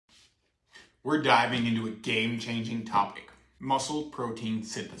we're diving into a game-changing topic, muscle protein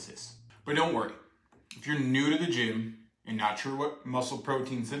synthesis. But don't worry, if you're new to the gym and not sure what muscle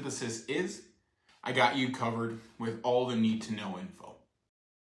protein synthesis is, I got you covered with all the need-to-know info.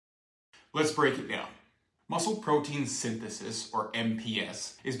 Let's break it down. Muscle protein synthesis, or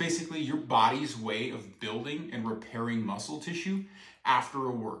MPS, is basically your body's way of building and repairing muscle tissue after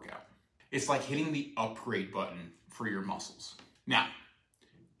a workout. It's like hitting the upgrade button for your muscles. Now,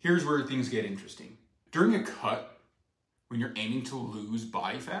 here's where things get interesting. During a cut, when you're aiming to lose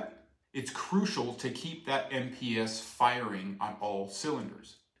body fat, it's crucial to keep that MPS firing on all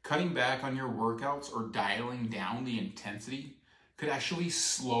cylinders. Cutting back on your workouts or dialing down the intensity could actually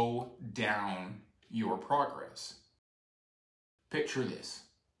slow down your progress. Picture this.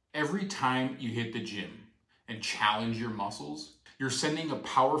 Every time you hit the gym and challenge your muscles, you're sending a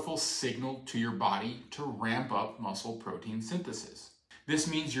powerful signal to your body to ramp up muscle protein synthesis. This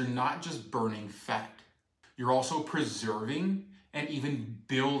means you're not just burning fat, you're also preserving and even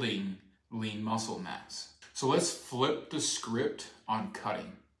building lean muscle mass. So let's flip the script on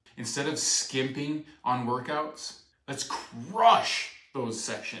cutting. Instead of skimping on workouts, let's crush those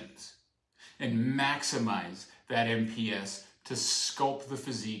sections and maximize that MPS to sculpt the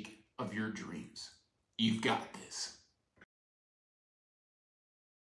physique of your dreams. You've got this.